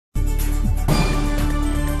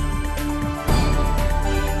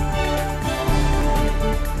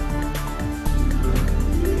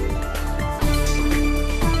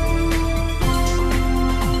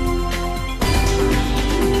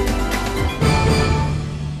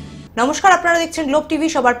নমস্কার, আপনারা দেখছেন গ্লোব টিভি।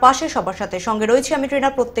 সবার পাশে সবার সাথে সঙ্গে রয়েছে আমি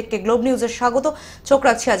ট্রেনার। প্রত্যেককে গ্লোব নিউজের স্বাগত। চোখ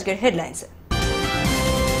রাখছি আজকের হেডলাইন্সে।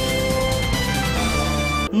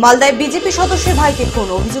 মালদায় বিজেপি সদস্যের ভাইকে খুন,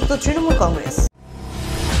 অভিযুক্ত তৃণমূল কংগ্রেস।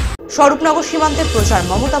 স্বরূপনগর সীমান্তে প্রচার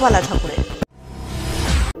মমতা বালা ঠাকুরের।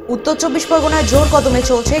 উত্তর 24 পরগনায় জোর কদমে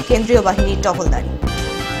চলছে কেন্দ্রীয় বাহিনীর টহলদারি।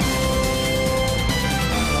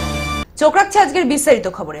 চোখ রাখছে আজকের বিস্তারিত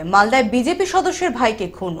খবরে। মালদায় বিজেপি সদস্যের ভাইকে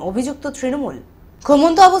খুন, অভিযুক্ত তৃণমূল।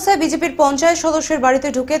 ঘুমন্ত অবস্থায় বিজেপির পঞ্চায়েত সদস্যের বাড়িতে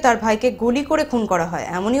ঢুকে তার ভাইকে গুলি করে খুন করা হয়,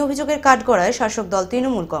 এমনই অভিযোগের কাঠগড়ায় শাসক দল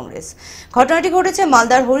তৃণমূল কংগ্রেস। ঘটনাটি ঘটেছে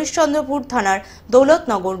মালদার হরিশ্চন্দ্রপুর থানার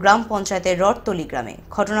দৌলতনগর গ্রাম পঞ্চায়েতের রথতলি গ্রামে।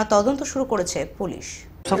 ঘটনার তদন্ত শুরু করেছে পুলিশ।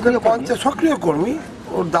 সক্রিয় কর্মী,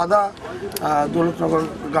 ওর দাদা দৌলতনগর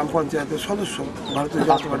গ্রাম পঞ্চায়েতের সদস্য, ভারতীয়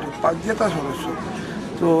জনতা পার্টির জেতা সদস্য।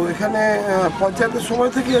 তো এখানে পঞ্চায়েতের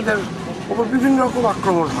সময় থেকে এদের ওপর বিভিন্ন রকম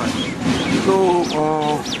আক্রমণ হয়। তো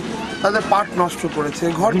তাদের পাট নষ্ট করেছে,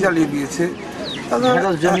 ঘর জ্বালিয়ে দিয়েছে, তাদের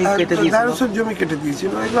জমি কেটে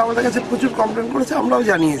দিয়েছিল। এগুলো আমাদের কাছে প্রচুর কমপ্লেন করেছে, আমরাও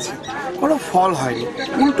জানিয়েছি। কোনো ফল হয়নি,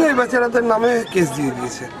 উল্টো এই বেচারাদের নামে কেস দিয়ে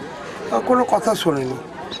দিয়েছে, কোনো কথা শোনেনি।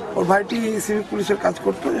 ওর ভাইটি সিভিক পুলিশের কাজ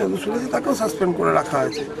করতো, যেহেতু শুনেছি তাকেও সাসপেন্ড করে রাখা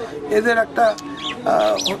হয়েছে। এদের একটা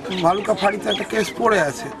ভালুকা ফাঁড়িতে একটা কেস পড়ে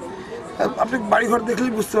আছে। আপনি বাড়িঘর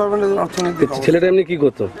দেখলেই বুঝতে পারবেন এদের অর্থনৈতিক। ছেলেটা এমনি কি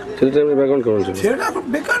করতো? ছেলেটা এমনি ব্যাকগ্রাউন্ড কেমন ছিল? ছেলেটা এখন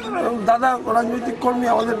বেকার, দাদা রাজনৈতিক কর্মী,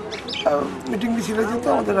 আমাদের মিটিং মিছিল যেত,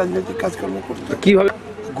 আমাদের রাজনৈতিক কাজকর্ম করতো। কিভাবে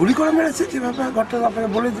গুলি করে মেরেছে, যেভাবে ঘরটা আপনাকে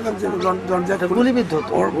বলে দিলাম যে দরজা গুলিবিদ্ধ।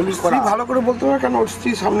 ওর স্ত্রী ভালো করে বলতে পারে, কারণ ওর স্ত্রী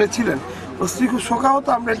সামনে ছিলেন। ওর স্ত্রী খুব শোকা হতো,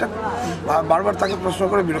 আমরা এটা বারবার তাকে প্রশ্ন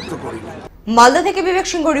করে বিরক্ত করি। মালদা থেকে বিবেক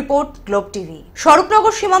সিংহ রিপোর্ট, গ্লোব টিভি।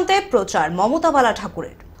 স্বরূপনগর সীমান্তে প্রচার মমতা বালা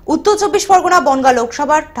ঠাকুরের। উত্তর 24 পরগনা বনগাঁ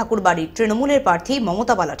লোকসভার ঠাকুরবাড়ির তৃণমূলের প্রার্থী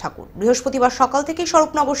মমতা বালা ঠাকুর বৃহস্পতিবার সকাল থেকে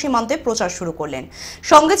স্বরূপনগর সীমান্তে প্রচার শুরু করলেন।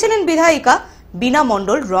 সঙ্গে ছিলেন বিধায়িকা বীণা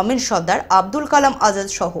মণ্ডল, রমেন সর্দার, আব্দুল কালাম আজাদ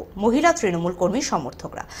সহ মহিলা তৃণমূল কর্মী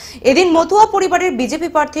সমর্থকরা। এদিন মতুয়া পরিবারের বিজেপি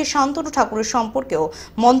প্রার্থী শান্তনু ঠাকুরের সম্পর্কেও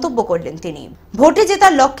মন্তব্য করলেন তিনি। ভোটে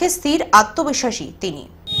জেতার লক্ষ্যে স্থির, আত্মবিশ্বাসী তিনি।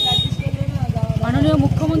 মাননীয়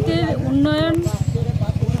মুখ্যমন্ত্রীর উন্নয়ন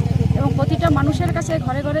এবং প্রতিটা মানুষের কাছে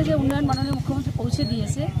ঘরে ঘরে যে উন্নয়ন মাননীয় মুখ্যমন্ত্রী পৌঁছে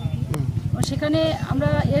দিয়েছে, সেখানে আমরা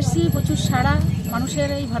এসছি প্রচুর সাড়া, মানুষের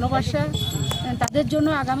এই ভালোবাসা। তাদের জন্য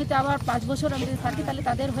আগামীতে আবার 5 বছর আমি যদি থাকি তাহলে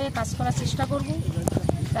তাদের হয়ে কাজ করার চেষ্টা করব।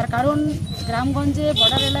 তার কারণ গ্রামগঞ্জে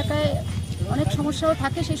বর্ডার এলাকায় অনেক সমস্যাও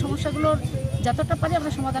থাকে, সেই সমস্যাগুলোর যতটা পারি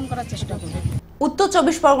আমরা সমাধান করার চেষ্টা করব। উত্তর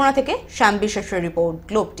 24 পরগনা থেকে শ্যাম বিশ্বাসের রিপোর্ট,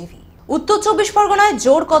 গ্লোব টিভি। উত্তর 24 পরগনায়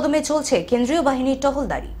জোর কদমে চলছে কেন্দ্রীয় বাহিনীর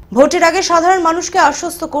টহলদারি। ভোটের আগে সাধারণ মানুষকে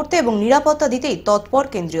আশ্বস্ত করতে এবং নিরাপত্তা দিতেই তৎপর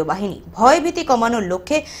কেন্দ্রীয় বাহিনী। ভয়ভীতি কমানোর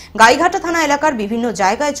লক্ষ্যে গাইঘাটা থানা এলাকার বিভিন্ন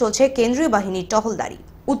জায়গায় চলছে কেন্দ্রীয় বাহিনীর টহলদারি।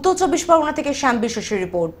 উত্তর 24 পরগনা থেকে শ্যাম বিশ্বাসের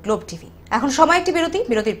রিপোর্ট, গ্লোব টিভি। এখন সময় একটি বিরতি,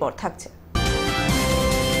 বিরতির পর থাকছে।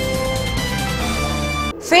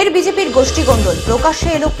 ফের বিজেপির গোষ্ঠীগোন্দল, প্রকাশ্যে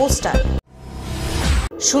এলো পোস্টার।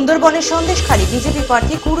 সুন্দরবনের সন্দেশখালী বিজেপি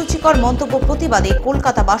প্রার্থী কুরুচিকর মন্তব্য প্রতিবাদে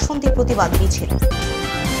কলকাতা বাসন্তী প্রতিবাদ মিছিল।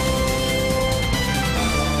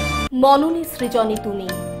 মননে সৃজনী তুমি,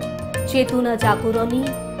 চেতনা জাগরণী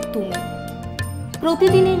তুমি,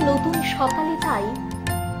 প্রতিদিনের নতুন সকালে তাই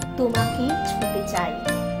তোমাকে ছুঁতে চাই।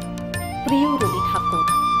 প্রিয় রবি ঠাকুর,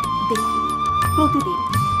 দেখুন প্রতিদিন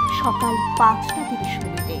সকাল 5:30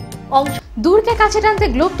 দূরকে কাছে টানতে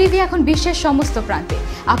গ্লোব টিভি এখন বিশ্বের সমস্ত প্রান্তে।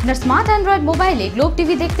 আপনার স্মার্ট অ্যান্ড্রয়েড মোবাইলে গ্লোব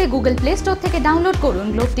টিভি দেখতে গুগল প্লে স্টোর থেকে ডাউনলোড করুন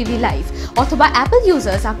গ্লোব টিভি লাইভ, অথবা অ্যাপল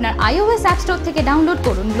ইউজার্স আপনার iOS অ্যাপ স্টোর থেকে ডাউনলোড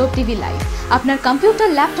করুন গ্লোব টিভি লাইভ। আপনার কম্পিউটার,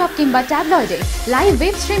 ল্যাপটপ কিংবা ট্যাবলয়েডে লাইভ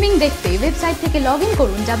ওয়েব স্ট্রিমিং দেখতে ওয়েবসাইট থেকে লগ ইন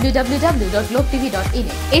করুন www.globetv.in।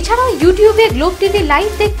 এছাড়াও ইউটিউবে গ্লোব টিভি লাইভ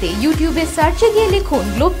দেখতে ইউটিউবে সার্চে গিয়ে লিখুন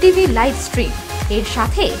গ্লোব টিভি লাইভ স্ট্রিম। এর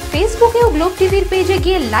সাথে ফেসবুকেও গ্লোব টিভির পেজে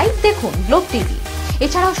গিয়ে লাইভ দেখুন গ্লোব টিভি।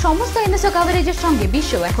 এছাড়াও সমস্ত এমএসও কভারেজের সঙ্গে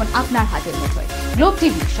বিশ্ব এখন আপনার হাতের মুঠোয়। গ্লোব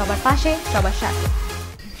টিভি, সবার পাশে সবার সাথে।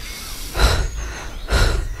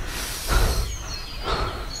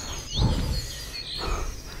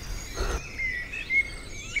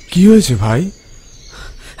 কি হয়েছে ভাই?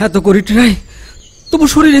 এত করি ট্রাই, তবু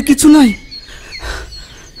শরীরে কিছু নাই।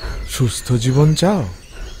 সুস্থ জীবন চাও?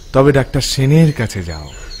 তবে ডাক্তার সেনের কাছে যাও।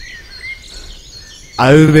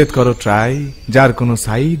 আয়ুর্বেদ করো ট্রাই, যার কোনো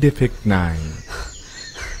সাইড এফেক্ট নাই।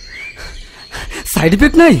 সাইড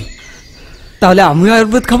এফেক্ট নাই? তাহলে আমিও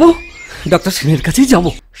আয়ুর্বেদ খাবো, ডক্টর সেনের কাছেই যাব।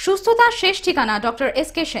 সুস্থতার শেষ ঠিকানা doctor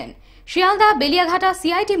SK Sen, Sealdah Beliaghata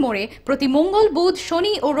CIT মোড়ে প্রতি মঙ্গল, বুধ,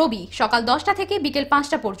 শনি ও রবি সকাল 10টা থেকে বিকেল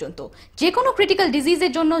 5টা পর্যন্ত। যে কোনো ক্রিটিক্যাল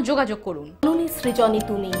ডিজিজের জন্য যোগাযোগ করুন। মননে সৃজনী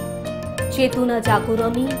তুমি, চেতনা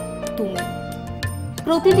জাগরণী তুমি,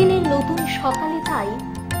 প্রতিদিনের নতুন সকালে তাই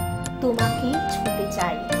তোমাকে ছুঁতে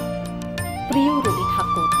চাই। প্রিয় রবি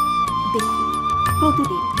ঠাকুর, দেখুন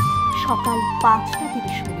প্রতিদিন সকাল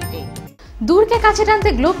 5:30। দূরকে কাছে টানতে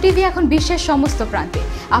গ্লোব টিভি এখন বিশ্বের সমস্ত প্রান্তে।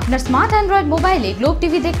 আপনার স্মার্ট অ্যান্ড্রয়েড মোবাইলে গ্লোব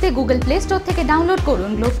টিভি দেখতে গুগল প্লে স্টোর থেকে ডাউনলোড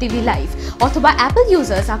করুন গ্লোব টিভি লাইভ, অথবা অ্যাপল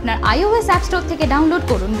ইউজার্স আপনার iOS অ্যাপ স্টোর থেকে ডাউনলোড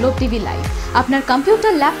করুন গ্লোব টিভি লাইভ। আপনার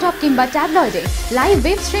কম্পিউটার, ল্যাপটপ কিংবা ট্যাবলয়েডে লাইভ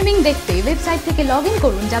ওয়েব স্ট্রিমিং দেখতে ওয়েবসাইট থেকে লগ ইন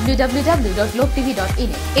করুন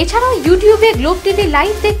www.globetv.in। এছাড়াও ইউটিউবে গ্লোব টিভি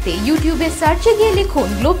লাইভ দেখতে ইউটিউবে সার্চে গিয়ে লিখুন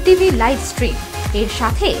গ্লোব টিভি লাইভ স্ট্রিম। এর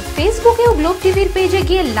সাথে ফেসবুকেও গ্লোব টিভির পেজে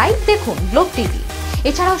গিয়ে লাইভ দেখুন গ্লোব টিভি।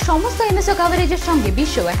 এছাড়াও সমস্ত এমএসও কভারেজের সঙ্গে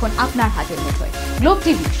বিশ্ব এখন আপনার হাতের মুঠোয়। গ্লোব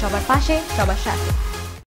টিভি, সবার পাশে, সবার সাথে।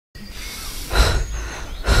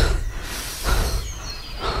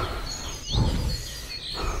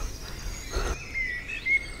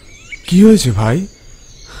 কি হয়েছে ভাই?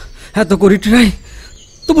 এত করি ট্রাই,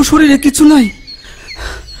 তবু শরীরে কিছু নাই।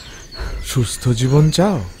 সুস্থ জীবন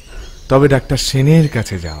চাও? তবে ডাক্তার সেনের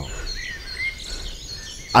কাছে যাও।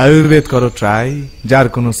 আয়ুর্বেদ করো ট্রাই, যার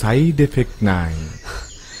কোনো সাইড এফেক্ট নাই।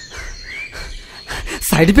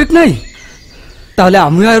 সাইড এফেক্ট নাই? তাহলে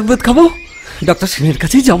আমিও আয়ুর্বেদ খাবো, ডক্টর সেনের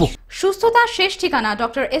কাছেই যাব। সুস্থতার শেষ ঠিকানা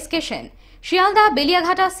doctor S K. Sen, Sealdah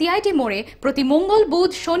Beliaghata CIT মোড়ে প্রতি মঙ্গল,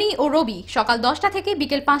 বুধ, শনি ও রবি সকাল 10টা থেকে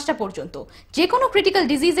বিকেল 5টা পর্যন্ত। যে কোনো ক্রিটিক্যাল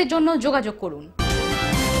ডিজিজের জন্য যোগাযোগ করুন।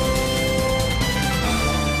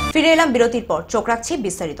 ফিরে এলাম বিরতির পর, চোখ রাখছি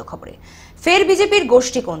বিস্তারিত খবরে। ফের বিজেপির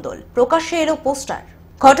গোষ্ঠী কোন্দল, প্রকাশ্যে এলো পোস্টার।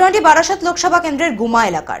 ঘটনাটি বারাসাত লোকসভা কেন্দ্রের গুমা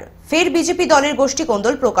এলাকার। ফের বিজেপি দলের গোষ্ঠী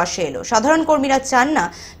কোন্দল প্রকাশ্যে এলো। সাধারণ কর্মীরা চান না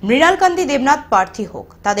মৃণালকান্তি দেবনাথ প্রার্থী হোক,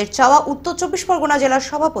 তাদের চাওয়া উত্তর 24 পরগনা জেলার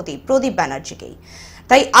সভাপতি প্রদীপ ব্যানার্জিকেই।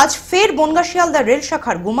 তাই আজ ফের বনগাঁ শিয়ালদা রেল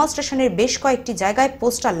শাখার গুমা স্টেশনের বেশ কয়েকটি জায়গায়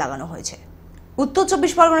পোস্টার লাগানো হয়েছে। উত্তর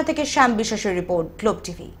 24 পরগনা থেকে শ্যাম বিশ্বাসের রিপোর্ট, গ্লোব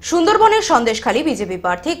টিভি। সুন্দরবনের সন্দেশখালী বিজেপি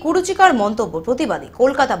প্রার্থী কুরুচিকার মন্তব্য প্রতিবাদে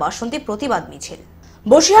কলকাতা বাসন্তী প্রতিবাদ মিছিল।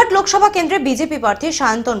 বসিরহাট লোকসভা কেন্দ্রে বিজেপি প্রার্থী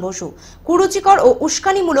সায়ন্তন বসু কুরুচিকর ও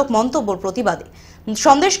উস্কানিমূলক মন্তব্যের প্রতিবাদে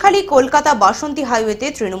সন্দেশখালী কলকাতা বাসন্তী হাইওয়েতে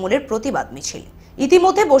তৃণমূলের প্রতিবাদ মিছিল।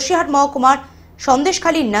 ইতিমধ্যে বসিরহাট মহকুমার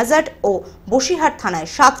সন্দেশখালী, নাজাট ও বসিরহাট থানায়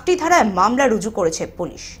 7টি ধারায় মামলা রুজু করেছে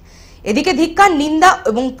পুলিশ। এদিকে ধিক্কার, নিন্দা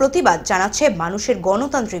এবং প্রতিবাদ জানাচ্ছে মানুষের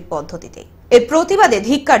গণতান্ত্রিক পদ্ধতিতে। এর প্রতিবাদে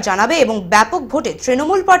ধিক্কার জানাবে এবং ব্যাপক ভোটে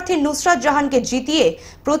তৃণমূল প্রার্থী নুসরাত জাহানকে জিতিয়ে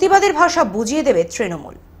প্রতিবাদের ভাষা বুঝিয়ে দেবে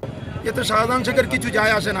তৃণমূল। এতে সাধারণ শেখের কিছু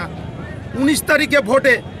যায় আসে না। 19 তারিখে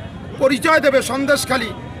ভোটে পরিচয় দেবে সন্দেশখালী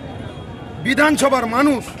বিধানসভার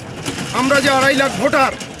মানুষ। আমরা যে 2.5 লাখ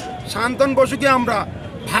ভোটার, সায়ন্তন বসুকে আমরা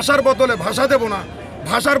ভাষার বদলে ভাষা দেব না,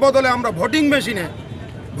 ভাষার বদলে আমরা ভোটিং মেশিনে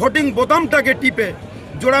ভোটিং বোতামটাকে টিপে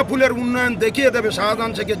জোড়া ফুলের উন্নয়ন দেখিয়ে দেবে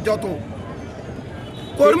শাহজাহান শেখের যত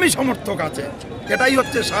কর্মী সমর্থক আছে। এটাই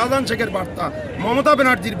হচ্ছে শাহজাহান শেখের বার্তা, মমতা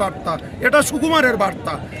ব্যানার্জির বার্তা, এটা সুকুমারের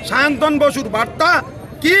বার্তা। সায়ন্তন বসুর বার্তা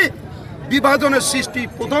কি? বিভাজনের সৃষ্টি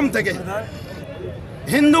প্রথম থেকে,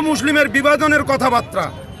 হিন্দু মুসলিমের বিভাজনের কথাবার্তা।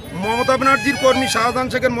 মমতা ব্যানার্জির কর্মী শাহজাহান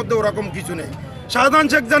শেখের মধ্যে ওরকম কিছু নেই। শাহজাহান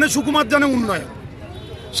শেখ জানে, সুকুমার জানে উন্নয়ন।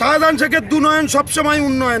 শাহজাহান শেখের দুনয়ন সবসময়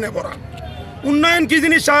উন্নয়নে ভরা। উন্নয়ন কি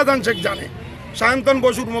জিনিস শাহজাহান শেখ জানে। সায়ন্তন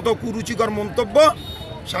বসুর মতো কুরুচিকর মন্তব্য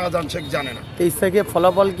শাহজাহান শেখ জানে না। 23 তারিখে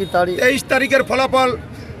ফলাফল কি? 23 তারিখের ফলাফল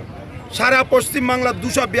সারা পশ্চিমবাংলার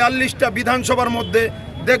 242টা বিধানসভার মধ্যে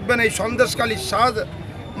দেখবেন এই সন্দেশখালী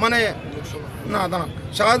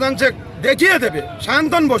শাহজাহান শেখ দেখিয়ে দেবে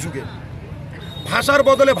সায়ন্তন বসুকে। ভাষার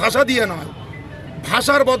বদলে ভাষা দিয়ে নয়,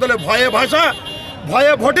 ভাষার বদলে ভয়ে ভাষা,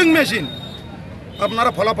 ভয়ে ভোটিং মেশিন।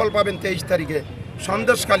 আপনারা ফলাফল পাবেন 23 তারিখে।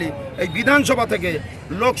 সন্দেশখালী এই বিধানসভা থেকে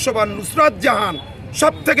লোকসভার নুসরাত জাহান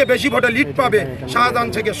সব থেকে বেশি ভোটে লিড পাবে শাহজাহান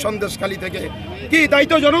শেখের সন্দেশখালী থেকে। কি তাই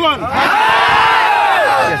তো জনগণ?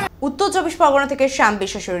 উত্তর 24 পরগনা থেকে শ্যাম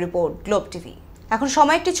বিশ্বাসের রিপোর্ট, গ্লোব টিভি। এখন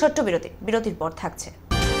সময় একটি ছোট্ট বিরতির পর থাকছে।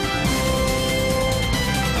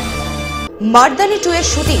 মার্দানি 2 এর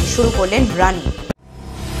শুটিং শুরু করলেন রানী।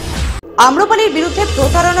 আম্রপালির বিরুদ্ধে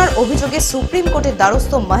প্রতারণার অভিযোগে সুপ্রিম কোর্টের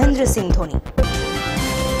দ্বারস্থ মহেন্দ্র সিং ধোনি।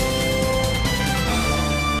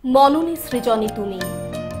 মননে সৃজনী তুমি,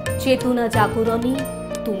 চেতনা জাগরণী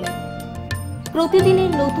তুমি।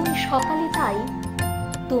 প্রতিদিনের নতুন সকালে তাই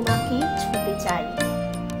তোমাকে ছুঁতে চাই।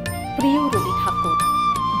 প্রিয় রবি ঠাকুর,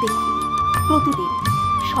 দেখুন প্রতিদিন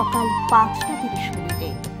সকাল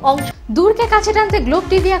 5:30 অংশ। দূরকে কাছে টানতে গ্লোব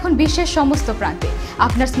টিভি এখন বিশ্বের সমস্ত প্রান্তে।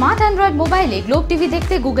 আপনার স্মার্ট অ্যান্ড্রয়েড মোবাইলে গ্লোব টিভি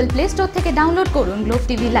দেখতে গুগল প্লে স্টোর থেকে ডাউনলোড করুন গ্লোব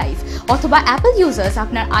টিভি লাইভ, অথবা অ্যাপল ইউজার্স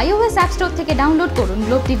আপনার iOS অ্যাপ স্টোর থেকে ডাউনলোড করুন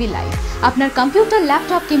গ্লোব টিভি লাইভ। আপনার কম্পিউটার,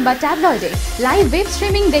 ল্যাপটপ কিংবা ট্যাবলয়েডে লাইভ ওয়েব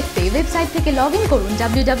স্ট্রিমিং দেখতে ওয়েবসাইট থেকে লগ ইন করুন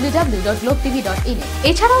www.globetv.in।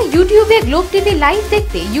 এছাড়াও ইউটিউবে গ্লোব টিভি লাইভ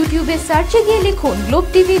দেখতে ইউটিউবে সার্চে গিয়ে লিখুন গ্লোব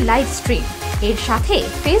টিভি লাইভ স্ট্রিম। এর সাথে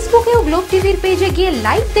ফেসবুকেও গ্লোব টিভির পেজে গিয়ে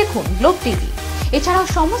লাইভ দেখুন গ্লোব টিভি। এছাড়াও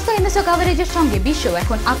সমস্ত এমএসও কভারেজের সঙ্গে বিশ্ব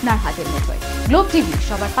এখন আপনার হাতের মুঠোয়। গ্লোব টিভি,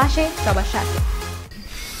 সবার পাশে, সবার সাথে।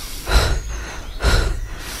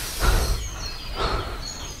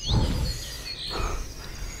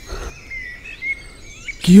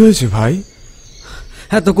 কি হয়েছে ভাই?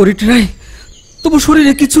 এত করি ট্রাই, তবু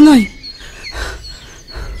শরীরে কিছু নাই।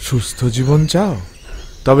 সুস্থ জীবন চাও?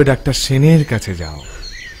 তবে ডাক্তার সেনের কাছে যাও।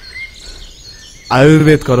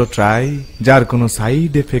 আয়ুর্বেদ করো ট্রাই, যার কোনো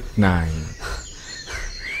সাইড এফেক্ট নাই।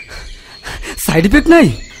 সাইড এফেক্ট নাই?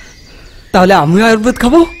 তাহলে আমিও আয়ুর্বেদ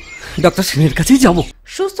খাবো, ডক্টর সেনের কাছেই যাব।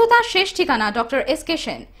 সুস্থতার শেষ ঠিকানা doctor S K.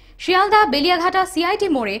 Sen, Sealdah Beliaghata CIT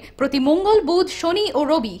মোড়ে প্রতি মঙ্গল, বুধ, শনি ও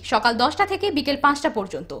রবি সকাল 10টা থেকে বিকেল 5টা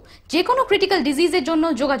পর্যন্ত। যে কোনো ক্রিটিক্যাল ডিজিজের জন্য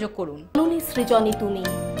যোগাযোগ করুন। মননী সৃজনী তুমি,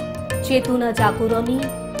 চেতনা জাগরণী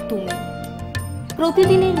তুমি।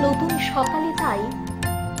 প্রতিদিনের নতুন সকালে তাই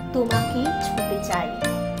তোমাকে ছুতে চাই।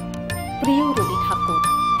 প্রিয় রবি ঠাকুর,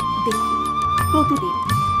 দেখুন প্রতিদিন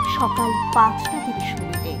সকাল 5:30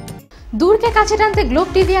 দূরকে কাছে টানতে গ্লোব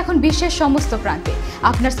টিভি এখন বিশ্বের সমস্ত প্রান্তে।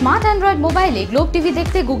 আপনার স্মার্ট অ্যান্ড্রয়েড মোবাইলে গ্লোব টিভি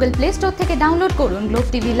দেখতে গুগল প্লে স্টোর থেকে ডাউনলোড করুন গ্লোব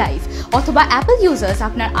টিভি লাইভ, অথবা অ্যাপল ইউজার্স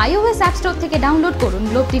আপনার iOS অ্যাপ স্টোর থেকে ডাউনলোড করুন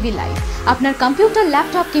গ্লোব টিভি লাইভ। আপনার কম্পিউটার,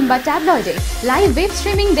 ল্যাপটপ কিংবা ট্যাবলয়েডে লাইভ ওয়েব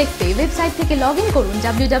স্ট্রিমিং দেখতে ওয়েবসাইট থেকে লগ ইন করুন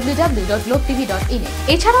www.globetv.in।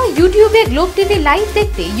 এছাড়াও ইউটিউবে গ্লোব টিভি লাইভ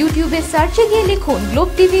দেখতে ইউটিউবে সার্চে গিয়ে লিখুন গ্লোব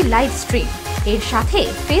টিভি লাইভ স্ট্রিম। এর সাথে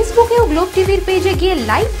ফেসবুকেও গ্লোব টিভির পেজে গিয়ে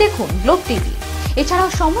লাইভ দেখুন গ্লোব টিভি। এছাড়াও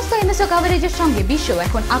সমস্ত এমএসও কভারেজের সঙ্গে বিশ্ব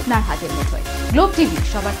এখন আপনার হাতের মুঠোয়। গ্লোব টিভি,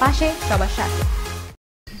 সবার পাশে, সবার সাথে।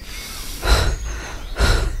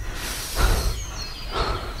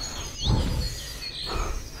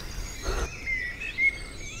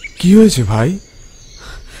 কি হয়েছে ভাই?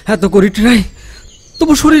 এত করি ট্রাই,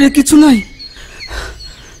 তবু শরীরে কিছু নাই।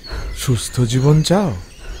 সুস্থ জীবন চাও?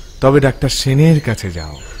 তবে ডাক্তার সেনের কাছে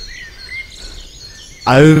যাও।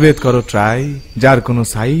 আয়ুর্বেদ করো ট্রাই, যার কোনো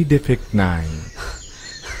সাইড এফেক্ট নাই।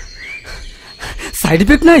 সাইড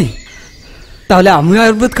এফেক্ট নাই? তাহলে আমিও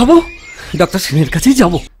আয়ুর্বেদ খাবো, ডক্টর সেনের কাছেই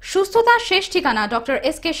যাব। সুস্থতার শেষ ঠিকানা doctor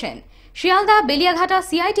S K. Sen, Sealdah Beliaghata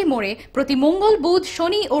CIT মোড়ে প্রতি মঙ্গল, বুধ,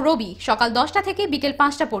 শনি ও রবি সকাল 10টা থেকে বিকেল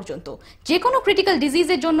 5টা পর্যন্ত। যে কোনো ক্রিটিক্যাল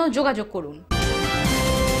ডিজিজের জন্য যোগাযোগ করুন।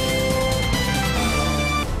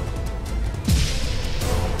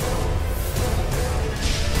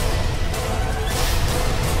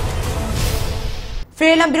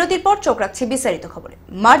 ফিরে এলাম বিরতির পর, চোখ রাখছি বিস্তারিত খবরে।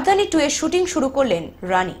 মার্দানি 2 এর শুটিং শুরু করলেন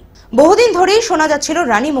রানী। বহুদিন ধরেই শোনা যাচ্ছিল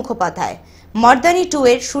রানী মুখোপাধ্যায় মার্দানি 2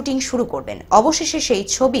 এর শুটিং শুরু করবেন। অবশেষে সেই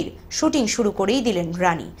ছবির শুটিং শুরু করেই দিলেন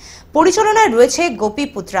রানী। পরিচালনায় রয়েছে গোপী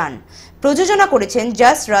পুত্রান, প্রযোজনা করেছেন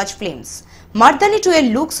জাস্ট রাজ ফিল্মস। মার্দানি 2 এর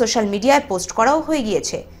লুক সোশ্যাল মিডিয়ায় পোস্ট করাও হয়ে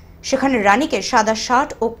গিয়েছে। সেখানে রানীকে সাদা শার্ট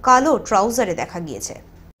ও কালো ট্রাউজারে দেখা গিয়েছে।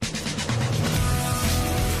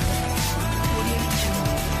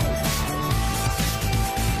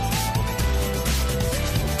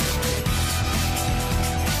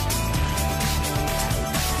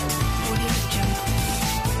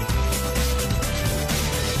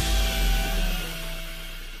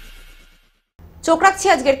 চোখ রাখছি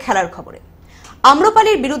আজকের খেলার খবরে।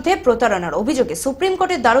 আম্রপালির বিরুদ্ধে প্রতারণার অভিযোগে সুপ্রিম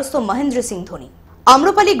কোর্টের দ্বারস্থ মহেন্দ্র সিং ধোনি।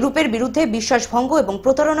 আম্রপালি গ্রুপের বিরুদ্ধে বিশ্বাসভঙ্গ এবং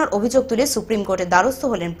প্রতারণার অভিযোগ তুলে সুপ্রিম কোর্টের দ্বারস্থ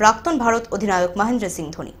হলেন প্রাক্তন ভারত অধিনায়ক মহেন্দ্র সিং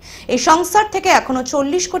ধোনি। এই সংস্থার থেকে এখনো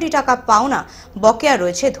 40 কোটি টাকা পাওনা বকেয়া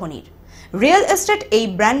রয়েছে ধোনির। রিয়েল এস্টেট এই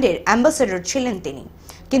ব্র্যান্ডের অ্যাম্বাসেডর ছিলেন তিনি,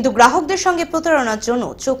 কিন্তু গ্রাহকদের সঙ্গে প্রতারণার জন্য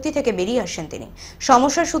চুক্তি থেকে বেরিয়ে আসেন তিনি।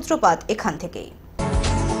 সমস্যার সূত্রপাত এখান থেকেই।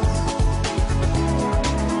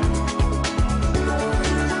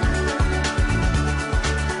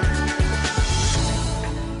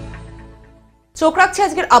 চোখ রাখছে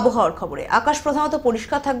আজকের আবহাওয়ার খবরে। আকাশ প্রধানত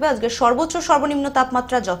পরিষ্কার থাকবে। আজকের সর্বোচ্চ সর্বনিম্ন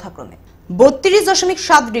তাপমাত্রা যথাক্রমে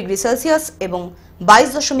 32.7 ডিগ্রি সেলসিয়াস এবং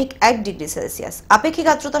 22.1 ডিগ্রি সেলসিয়াস। আপেক্ষিক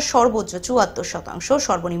আর্দ্রতা সর্বোচ্চ 74%,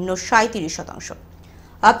 সর্বনিম্ন 37%।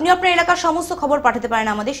 আপনি আপনার এলাকার সমস্ত খবর পাঠাতে পারেন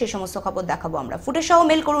আমাদের, সেই সমস্ত খবর দেখাবো আমরা। ফুটেজ সহ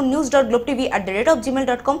মেল করুন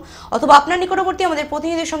news.globetv@gmail.com অথবা আপনার নিকটবর্তী আমাদের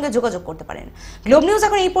প্রতিনিধির সঙ্গে যোগাযোগ করতে পারেন। গ্লোব নিউজ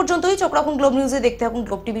এখন এই পর্যন্তই। চোখ রাখুন গ্লোব নিউজে, দেখতে থাকুন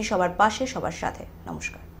গ্লোব টিভি, সবার পাশে, সবার সাথে।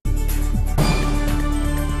 নমস্কার।